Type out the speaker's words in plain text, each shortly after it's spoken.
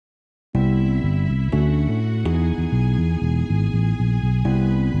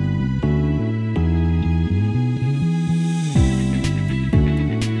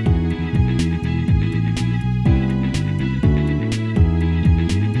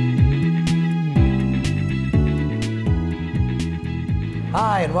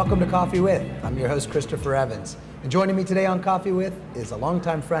Hi, and welcome to Coffee With. I'm your host, Christopher Evans. And joining me today on Coffee With is a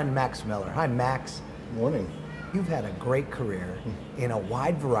longtime friend, Max Miller. Hi, Max. Morning. You've had a great career in a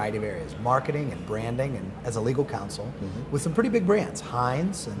wide variety of areas, marketing and branding, and as a legal counsel, with some pretty big brands,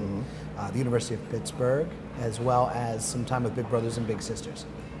 Heinz and the University of Pittsburgh, as well as some time with Big Brothers and Big Sisters.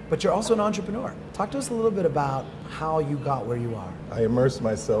 But you're also an entrepreneur. Talk to us a little bit about how you got where you are. I immersed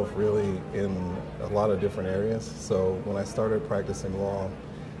myself really in a lot of different areas. So when I started practicing law,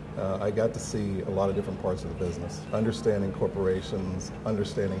 I got to see a lot of different parts of the business, understanding corporations,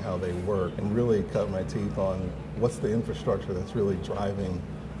 understanding how they work, and really cut my teeth on what's the infrastructure that's really driving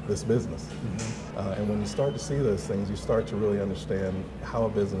this business. And when you start to see those things, you start to really understand how a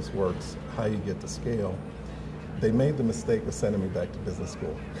business works, how you get to scale. They made the mistake of sending me back to business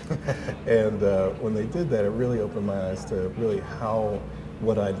school. And when they did that, it really opened my eyes to really how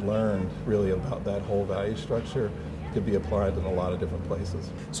what I'd learned really about that whole value structure could be applied in a lot of different places.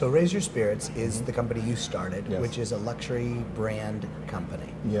 So Raise Your Spirits is the company you started, Yes. which is a luxury brand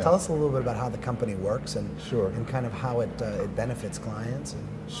company. Yeah. Tell us a little bit about how the company works and, Sure. and kind of how it benefits clients.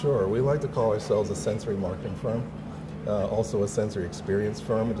 Sure, we like to call ourselves a sensory marketing firm. Also a sensory experience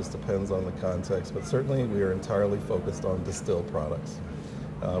firm. It just depends on the context, but certainly we are entirely focused on distilled products.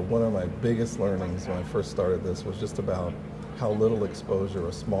 One of my biggest learnings when I first started this was just about how little exposure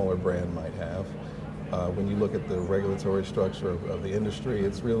a smaller brand might have. When you look at the regulatory structure of the industry,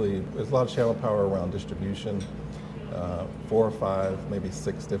 there's a lot of channel power around distribution. 4 or 5, maybe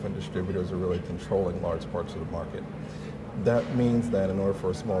 6 different distributors are really controlling large parts of the market. That means that in order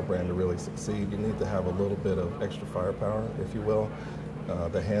for a small brand to really succeed, you need to have a little bit of extra firepower, if you will.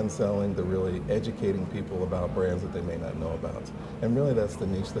 The hand selling, the really educating people about brands that they may not know about. And really that's the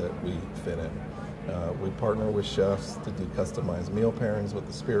niche that we fit in. We partner with chefs to do customized meal pairings with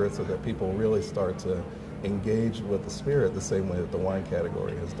the spirit so that people really start to engage with the spirit the same way that the wine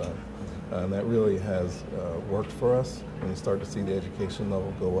category has done. And that really has worked for us. When you start to see the education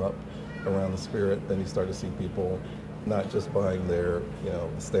level go up around the spirit, then you start to see people not just buying their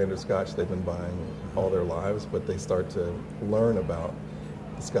standard scotch they've been buying all their lives, but they start to learn about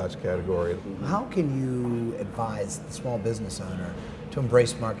the scotch category. How can you advise the small business owner to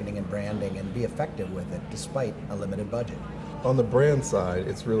embrace marketing and branding and be effective with it despite a limited budget? On the brand side,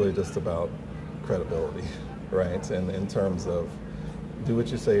 it's really just about credibility, right? And in terms of do what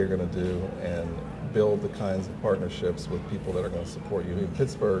you say you're going to do and build the kinds of partnerships with people that are going to support you. I mean,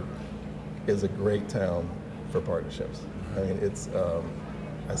 Pittsburgh is a great town for partnerships. I mean,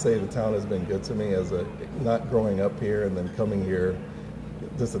 I say the town has been good to me as not growing up here and then coming here.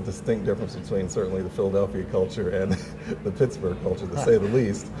 Just a distinct difference between certainly the Philadelphia culture and the Pittsburgh culture, to say the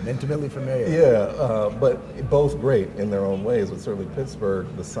least. I'm intimately familiar. Yeah, but both great in their own ways. But certainly Pittsburgh,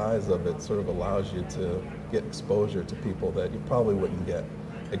 the size of it sort of allows you to get exposure to people that you probably wouldn't get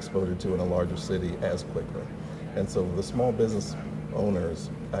exposure to in a larger city as quickly. And so the small business owners,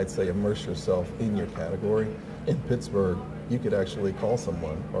 I'd say immerse yourself in your category. In Pittsburgh, you could actually call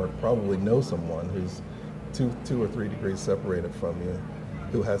someone or probably know someone who's two or 3 degrees separated from you,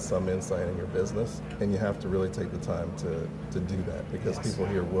 who has some insight in your business, and you have to really take the time to do that because people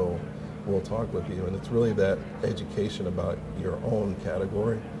here will talk with you, and it's really that education about your own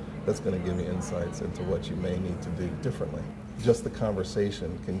category that's going to give you insights into what you may need to do differently. Just the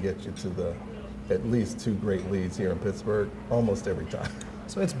conversation can get you to at least 2 great leads here in Pittsburgh almost every time.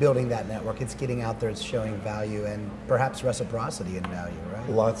 So it's building that network, it's getting out there, it's showing value and perhaps reciprocity in value, right?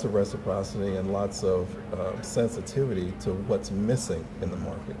 Lots of reciprocity and lots of sensitivity to what's missing in the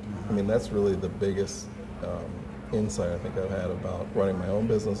market. I mean, that's really the biggest insight I think I've had about running my own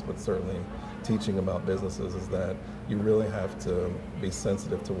business, but certainly teaching about businesses, is that you really have to be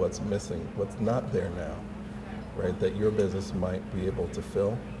sensitive to what's missing, what's not there now, right? That your business might be able to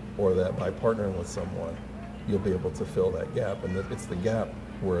fill, or that by partnering with someone, you'll be able to fill that gap, and it's the gap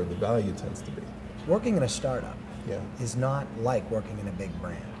where the value tends to be. Working in a startup is not like working in a big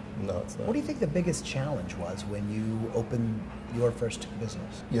brand. No, it's not. What do you think the biggest challenge was when you opened your first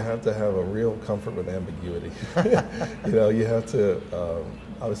business? You have to have a real comfort with ambiguity. You have to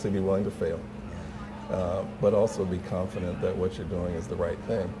obviously be willing to fail, but also be confident that what you're doing is the right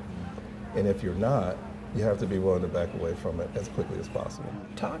thing. And if you're not, you have to be willing to back away from it as quickly as possible.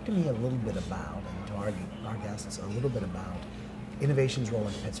 Talk to me a little bit about, and to our guests, a little bit about innovation's role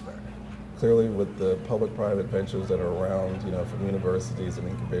in Pittsburgh. Clearly, with the public-private ventures that are around, from universities and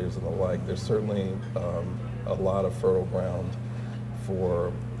incubators and the like, there's certainly a lot of fertile ground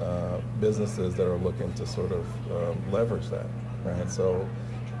for businesses that are looking to sort of leverage that, right? So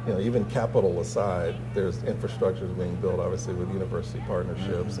even capital aside, there's infrastructures being built, obviously, with university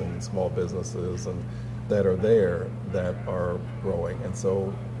partnerships and small businesses and that are there that are growing. And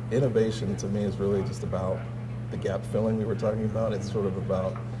so innovation to me is really just about the gap filling we were talking about. It's sort of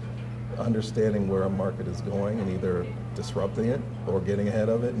about understanding where a market is going and either disrupting it or getting ahead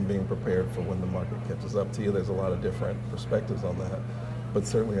of it and being prepared for when the market catches up to you. There's a lot of different perspectives on that. But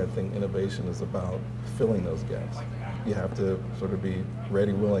certainly I think innovation is about filling those gaps. You have to sort of be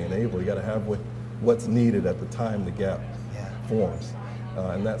ready, willing, and able. You got to have what's needed at the time the gap forms.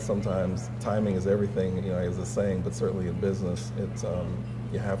 And that sometimes, timing is everything, as a saying, but certainly in business, it's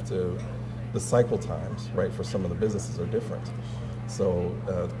you have to, the cycle times, right, for some of the businesses are different. So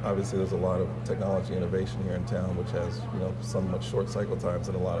obviously there's a lot of technology innovation here in town, which has somewhat short cycle times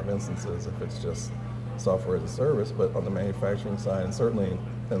in a lot of instances if it's just software as a service. But on the manufacturing side, and certainly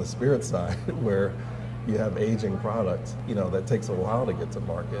on the spirit side, where you have aging products, that takes a while to get to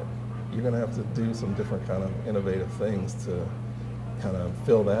market, you're going to have to do some different kind of innovative things to kind of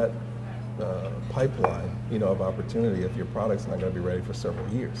fill that pipeline, of opportunity if your product's not going to be ready for several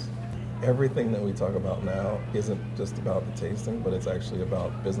years. Everything that we talk about now isn't just about the tasting, but it's actually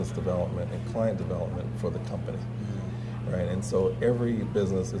about business development and client development for the company, right? And so every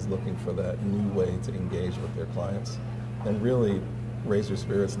business is looking for that new way to engage with their clients. And really, Raise Your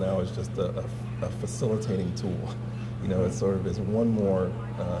Spirits now is just a facilitating tool. It sort of is one more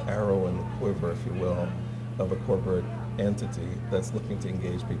arrow in the quiver, if you will, of a corporate entity that's looking to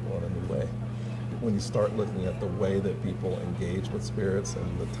engage people in a new way. When you start looking at the way that people engage with spirits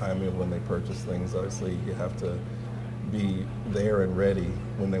and the timing of when they purchase things, obviously you have to be there and ready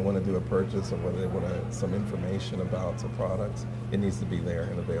when they want to do a purchase or whether they want some information about a product. It needs to be there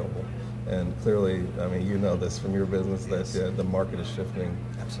and available. And clearly, you know this from your business, that the market is shifting,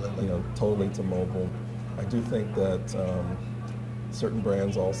 absolutely, totally to mobile. I do think that certain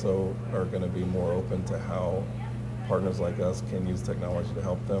brands also are going to be more open to how partners like us can use technology to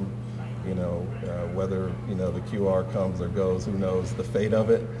help them. Whether the QR comes or goes, who knows the fate of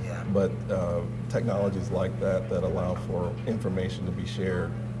it. Yeah. But technologies like that allow for information to be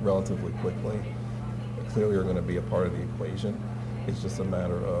shared relatively quickly clearly are going to be a part of the equation. It's just a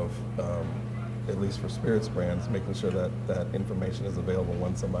matter of, at least for spirits brands, making sure that that information is available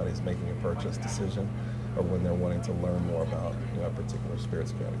when somebody's making a purchase decision or when they're wanting to learn more about a particular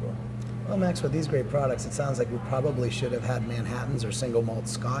spirits category. Well, Max, with these great products, it sounds like we probably should have had Manhattans or single malt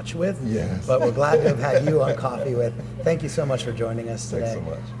scotch with. Yes. But we're glad to have had you on Coffee With. Thank you so much for joining us today. Thanks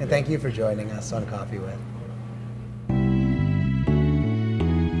so much. And thank you for joining us on Coffee With.